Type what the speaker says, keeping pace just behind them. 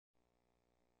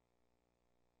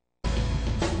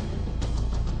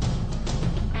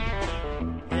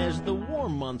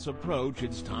warm months approach,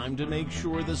 it's time to make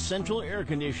sure the central air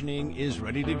conditioning is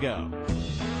ready to go.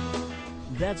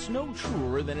 That's no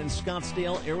truer than in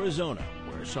Scottsdale, Arizona,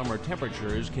 where summer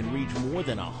temperatures can reach more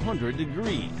than 100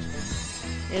 degrees.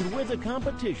 And where the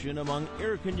competition among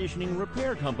air conditioning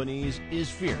repair companies is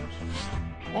fierce.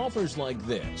 Offers like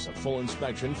this, a full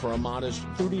inspection for a modest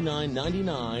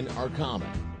 $39.99, are common.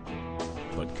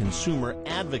 But consumer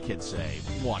advocates say,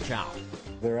 watch out.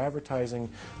 They're advertising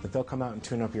that they'll come out and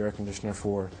tune up your air conditioner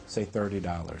for, say, $30,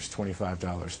 $25,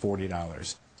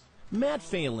 $40. Matt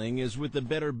Failing is with the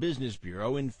Better Business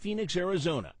Bureau in Phoenix,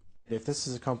 Arizona. If this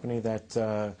is a company that,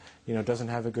 doesn't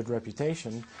have a good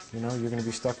reputation, you're going to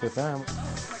be stuck with them.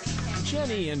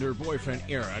 Jenny and her boyfriend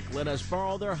Eric let us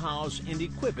borrow their house and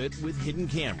equip it with hidden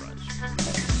cameras.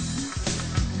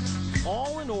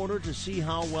 All in order to see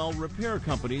how well repair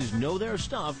companies know their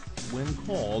stuff when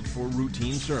called for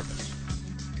routine service.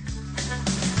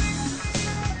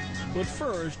 But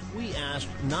first, we asked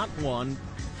not one,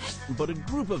 but a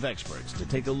group of experts to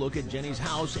take a look at Jenny's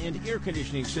house and air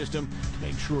conditioning system to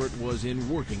make sure it was in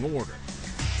working order.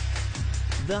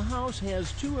 The house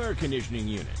has 2 air conditioning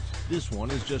units. This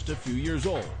one is just a few years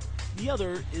old. The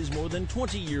other is more than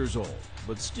 20 years old,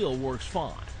 but still works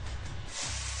fine.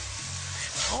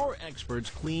 Our experts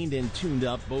cleaned and tuned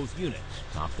up both units,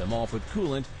 topped them off with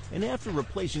coolant, and after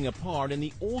replacing a part in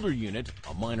the older unit,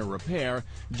 a minor repair,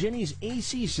 Jenny's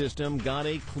AC system got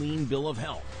a clean bill of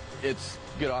health. It's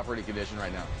good operating condition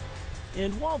right now.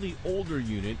 And while the older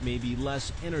unit may be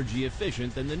less energy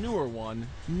efficient than the newer one,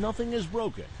 nothing is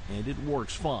broken, and it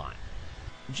works fine.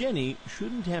 Jenny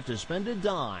shouldn't have to spend a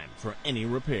dime for any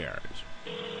repairs.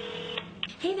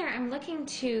 Hey there, I'm looking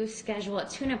to schedule a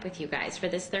tune-up with you guys for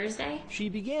this Thursday. She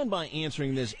began by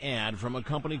answering this ad from a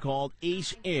company called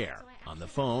Ace Air. On the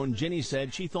phone, Jenny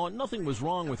said she thought nothing was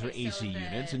wrong with her AC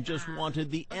units and just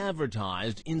wanted the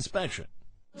advertised inspection.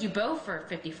 You both for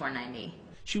 $54.90.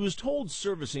 She was told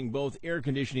servicing both air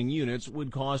conditioning units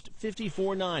would cost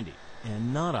 $54.90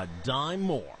 and not a dime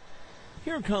more.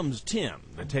 Here comes Tim,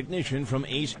 the technician from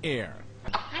Ace Air.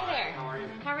 Hi there.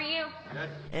 How are you? Good.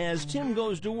 As Tim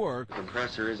goes to work, The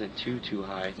compressor isn't too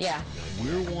high. Yeah.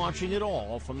 we're watching it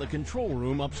all from the control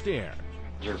room upstairs.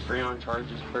 Your freon charge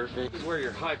is perfect. This is where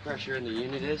your high pressure in the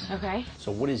unit is. Okay.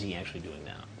 So what is he actually doing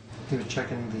now? He was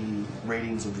checking the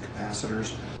ratings of the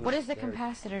capacitors. What does the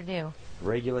capacitor do?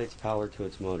 Regulates power to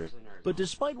its motors. But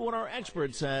despite what our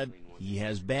expert said, he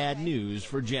has bad news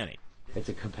for Jenny. It's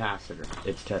a capacitor.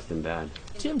 It's testing bad.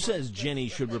 Tim says Jenny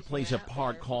should replace a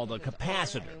part called a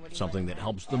capacitor, something that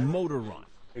helps the motor run.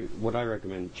 What I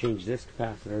recommend, change this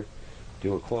capacitor,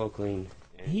 do a coil clean.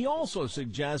 He also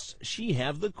suggests she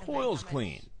have the coils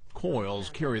cleaned. Coils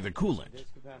carry the coolant.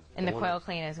 And the coil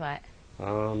clean is what?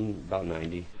 About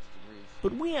 90.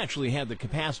 But we actually had the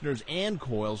capacitors and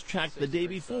coils checked the day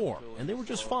before, and they were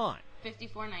just fine.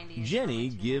 $54.90. Jenny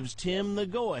gives Tim the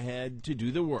go-ahead to do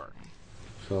the work.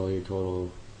 So your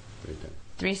total, right there.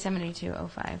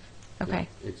 $372.05. Okay.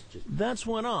 Yeah, it's just. That's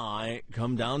when I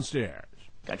come downstairs.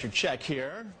 Got your check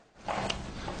here.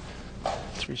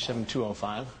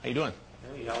 37205. How you doing?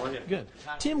 Hey, how are you? Good.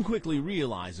 Tim quickly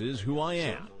realizes who I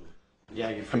am.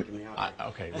 Yeah, you're freaking me out.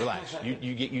 Okay, relax.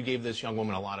 You gave this young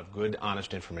woman a lot of good,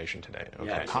 honest information today. Okay.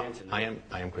 Yeah, Chris Hansen.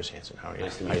 I am Chris Hansen. How are you?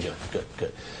 Nice to How meet you you. doing?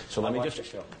 Good. So let me watch just.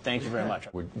 your show. Thank you very much.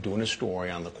 We're doing a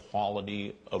story on the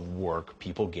quality of work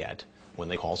people get when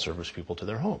they call service people to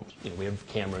their homes. We have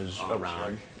cameras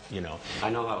around. Sure. I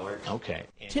know how it works. Okay.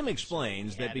 Tim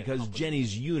explains that because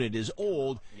Jenny's unit is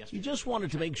old, he just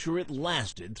wanted to make sure it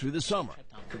lasted through the summer.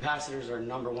 Capacitors are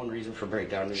 #1 reason for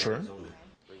breakdown in Sure. Arizona.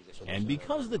 And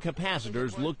because the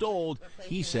capacitors looked old,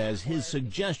 he says his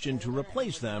suggestion to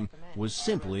replace them was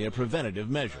simply a preventative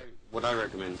measure. What I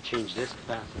recommend, change this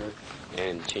capacitor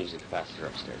and change the capacitor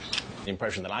upstairs. The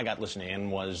impression that I got listening in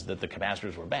was that the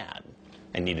capacitors were bad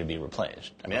and needed to be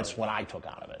replaced. I mean, that's what I took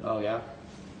out of it. Oh, yeah?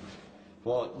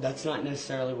 Well, that's not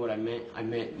necessarily what I meant. I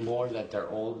meant more that they're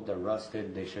old, they're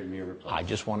rusted, they should be replaced. I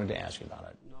just wanted to ask you about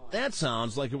it. That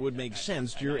sounds like it would make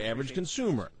sense to your average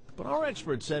consumer. But our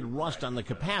expert said rust on the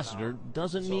capacitor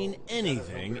doesn't mean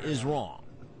anything is wrong.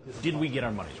 Did we get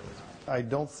our money's worth? I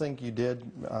don't think you did,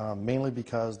 mainly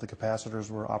because the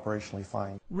capacitors were operationally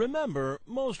fine. Remember,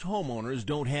 most homeowners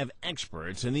don't have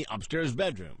experts in the upstairs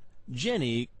bedroom.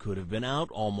 Jenny could have been out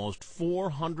almost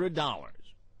 $400.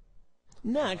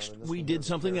 Next, we did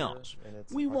something else.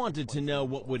 We wanted to know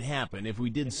what would happen if we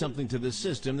did something to the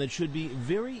system that should be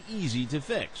very easy to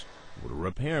fix. Would a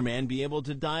repairman be able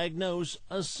to diagnose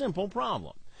a simple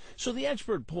problem? So the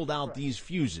expert pulled out these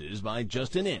fuses by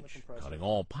just an inch, cutting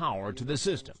all power to the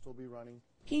system.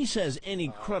 He says any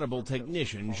credible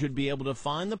technician should be able to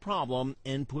find the problem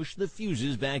and push the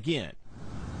fuses back in.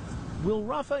 Will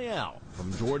Raphael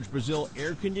from George Brazil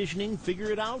Air Conditioning figure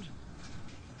it out?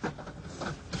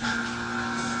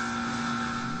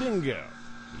 Bingo!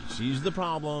 He sees the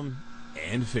problem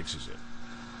and fixes it.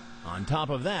 On top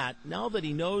of that, now that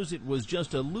he knows it was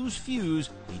just a loose fuse,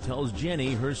 he tells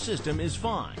Jenny her system is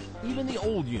fine, even the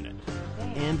old unit.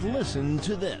 And listen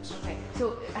to this. Okay,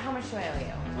 so how much do I owe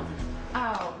you?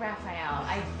 Oh, Raphael,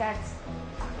 that's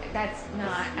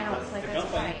not, I don't think that's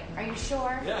right. Are you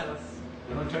sure? Yeah,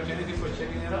 we don't charge anything for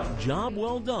checking it out. Job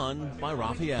well done by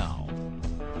Raphael.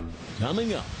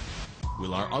 Coming up,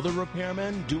 will our other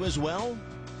repairmen do as well?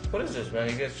 What is this, man?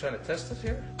 You guys trying to test us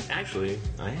here? Actually,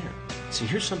 I am. See,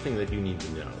 here's something that you need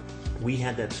to know. We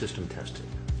had that system tested.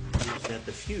 That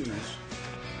the fuse...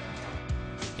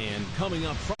 And coming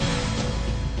up front...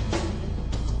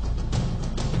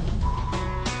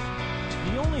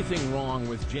 The only thing wrong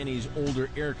with Jenny's older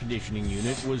air conditioning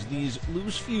unit was these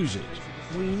loose fuses.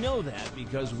 We know that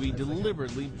because we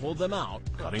deliberately pulled them out,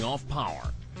 cutting off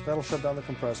power. That'll shut down the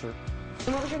compressor.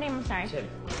 And what was your name? I'm sorry.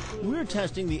 We're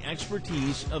testing the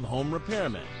expertise of home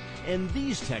repairmen, and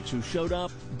these techs who showed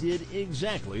up did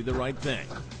exactly the right thing.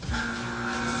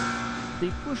 They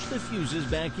pushed the fuses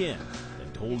back in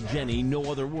and told Jenny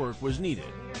no other work was needed.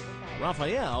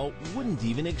 Raphael wouldn't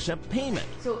even accept payment.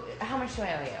 So how much do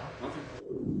I owe you?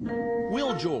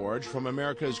 Will George from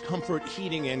America's Comfort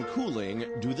Heating and Cooling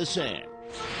do the same?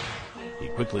 He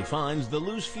quickly finds the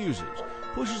loose fuses,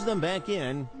 pushes them back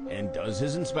in, and does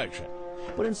his inspection.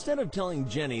 But instead of telling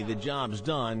Jenny the job's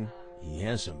done, he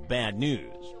has some bad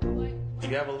news. You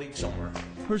have a leak somewhere.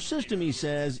 Her system, he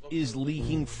says, is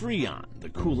leaking Freon, the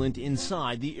coolant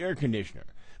inside the air conditioner.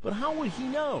 But how would he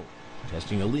know?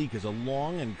 Testing a leak is a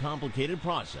long and complicated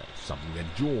process, something that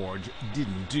George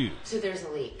didn't do. So there's a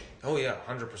leak. Oh yeah,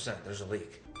 100%. There's a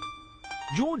leak.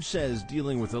 George says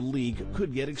dealing with a leak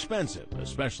could get expensive,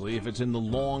 especially if it's in the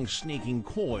long, snaking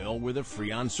coil where the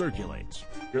Freon circulates.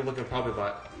 You're looking probably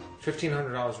about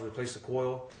 $1,500 to replace the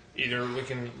coil. Either we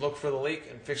can look for the leak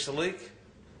and fix the leak,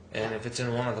 and if it's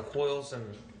in one of the coils, then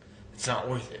it's not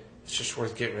worth it. It's just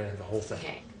worth getting rid of the whole thing.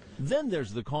 Okay. Then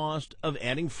there's the cost of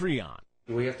adding Freon.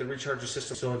 We have to recharge the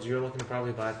system, so you're looking at probably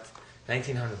about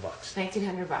 $1,900.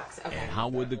 $1,900. Okay. And how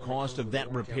would the cost of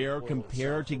that repair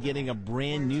compare to getting a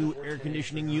brand new air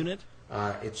conditioning unit?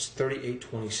 It's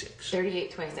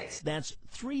 $3,826. $3,826. That's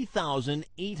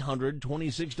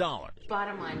 $3,826.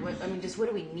 Bottom line, what do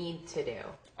we need to do?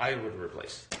 I would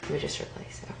replace. We just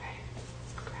replace it. Okay.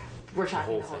 Crap. We're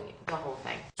talking the whole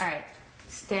thing. All right.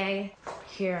 Stay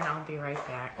here, and I'll be right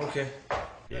back. Okay.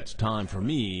 It's time for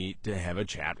me to have a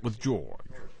chat with George.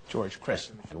 George,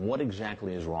 Chris, what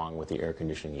exactly is wrong with the air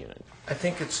conditioning unit? I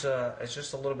think it's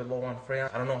just a little bit low on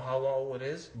Freon. I don't know how low it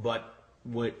is. But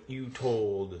what you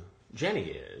told Jenny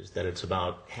is that it's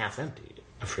about half empty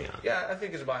of Freon. Yeah, I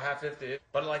think it's about half empty.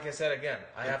 But like I said again,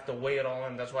 I have to weigh it all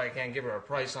in. That's why I can't give her a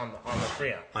price on the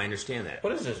Freon. I understand that.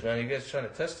 What is this, man? You guys trying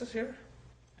to test us here?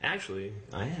 Actually,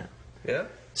 I am. Yeah?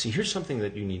 See, here's something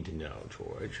that you need to know,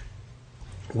 George.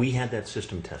 We had that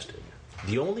system tested.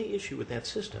 The only issue with that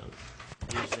system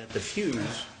is that the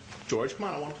fuse... George, come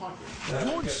on, I want to talk to you.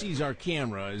 George sees our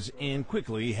cameras and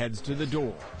quickly heads to the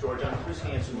door. George, I'm Chris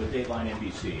Hansen with Dateline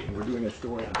NBC, and we're doing a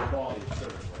story on the quality of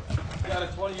service. You got a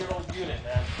 20-year-old unit,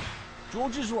 man.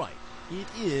 George is right. It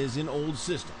is an old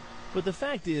system. But the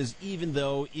fact is, even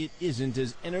though it isn't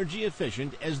as energy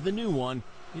efficient as the new one,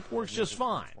 it works just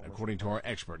fine, according to our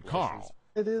expert, Carl.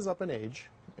 It is up in age,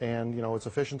 and, its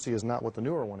efficiency is not what the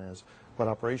newer one is, but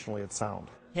operationally it's sound.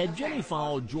 Had Jenny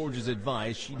followed George's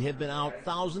advice, she'd have been out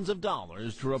thousands of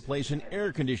dollars to replace an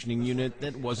air conditioning unit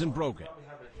that wasn't broken.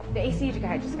 The AC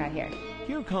guy just got here.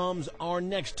 Here comes our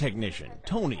next technician,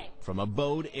 Tony, from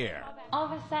Abode Air. All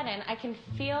of a sudden, I can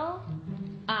feel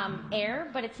air,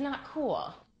 but it's not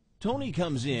cool. Tony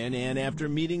comes in and, after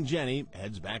meeting Jenny,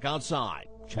 heads back outside,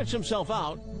 checks himself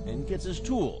out, and gets his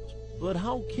tools. But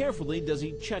how carefully does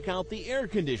he check out the air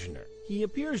conditioner? He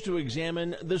appears to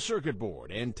examine the circuit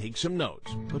board and take some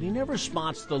notes, but he never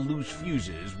spots the loose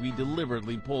fuses we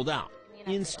deliberately pulled out.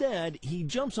 Instead, he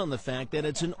jumps on the fact that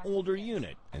it's an older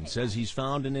unit and says he's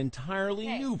found an entirely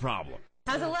new problem.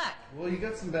 How's it look? Well, you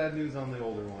got some bad news on the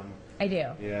older one. I do.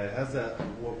 Yeah, it has that,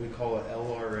 what we call an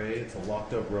LRA. It's a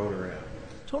locked up rotor amp.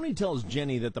 Tony tells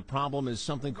Jenny that the problem is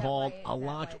something called a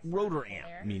locked rotor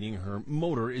amp, meaning her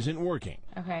motor isn't working.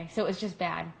 Okay, so it's just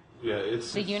bad. Yeah,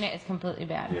 it's... The unit is completely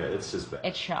bad. Yeah, it's just bad.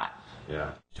 It's shot.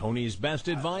 Yeah. Tony's best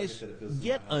advice,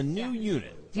 get a new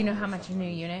unit. Do you know how much a new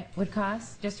unit would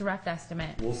cost? Just a rough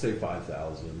estimate. We'll say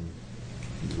 5,000,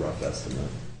 rough estimate.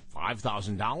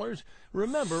 $5,000?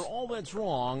 Remember, all that's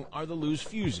wrong are the loose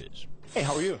fuses. Hey,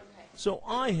 how are you? So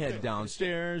I head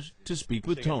downstairs to speak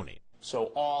with Tony. So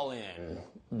all in,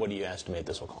 what do you estimate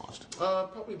this will cost?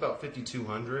 Probably about $5,200.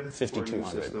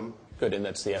 $5,200. Good, and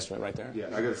that's the estimate right there? Yeah,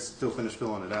 I gotta still finish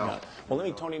filling it out. Yeah. Well, let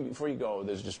me, Tony, before you go,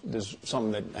 there's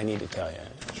something that I need to tell you.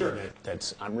 Sure.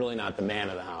 I'm really not the man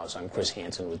of the house. I'm Chris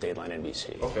Hansen with Dateline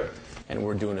NBC. Okay. And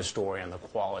we're doing a story on the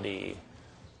quality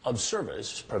of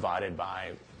service provided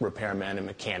by repairmen and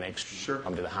mechanics Sure. who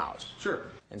come to the house. Sure.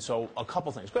 And so a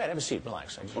couple things. Go ahead, have a seat,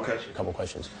 relax. I just want to ask you a couple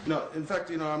questions. No, in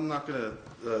fact, I'm not gonna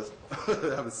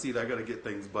have a seat. I gotta get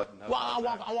things buttoned up. Well,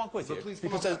 I'll walk with So you, please come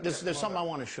because on back. there's something I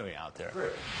want to show you out there.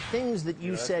 Great. Things that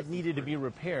you said needed to be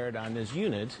repaired on this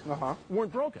unit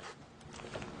weren't broken.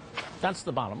 That's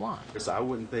the bottom line. So I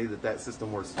wouldn't say that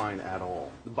system works fine at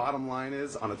all. The bottom line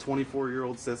is, on a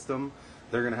 24-year-old system,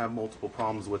 they're going to have multiple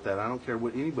problems with that. I don't care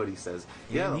what anybody says.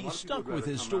 And he stuck with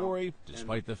his story,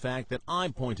 despite the fact that I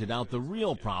pointed out the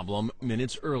real problem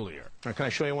minutes earlier. Can I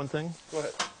show you one thing? Go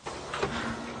ahead.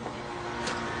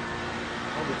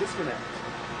 Oh, the disconnect.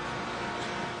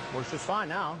 Works just fine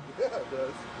now. Yeah, it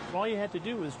does. All you had to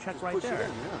do was check right Push there. it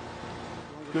in, yeah.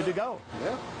 Good to go.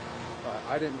 Yeah.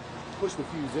 I didn't push the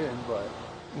fuse in, but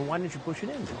Well, why didn't you push it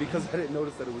in? because I didn't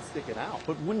notice that it was sticking out.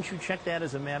 But wouldn't you check that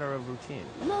as a matter of routine?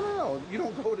 No. You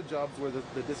don't go to jobs where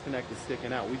the disconnect is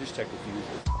sticking out. We just check the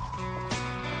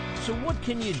fuses. So what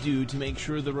can you do to make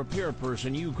sure the repair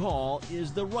person you call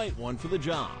is the right one for the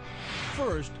job?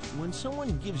 First, when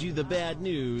someone gives you the bad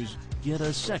news, get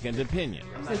a second opinion.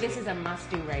 So this is a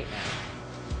must-do right now.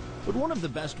 But one of the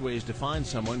best ways to find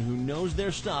someone who knows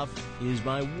their stuff is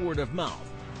by word of mouth.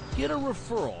 Get a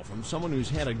referral from someone who's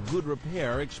had a good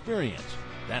repair experience.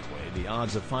 That way, the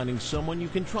odds of finding someone you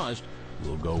can trust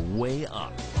will go way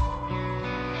up.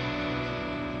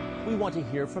 We want to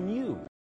hear from you.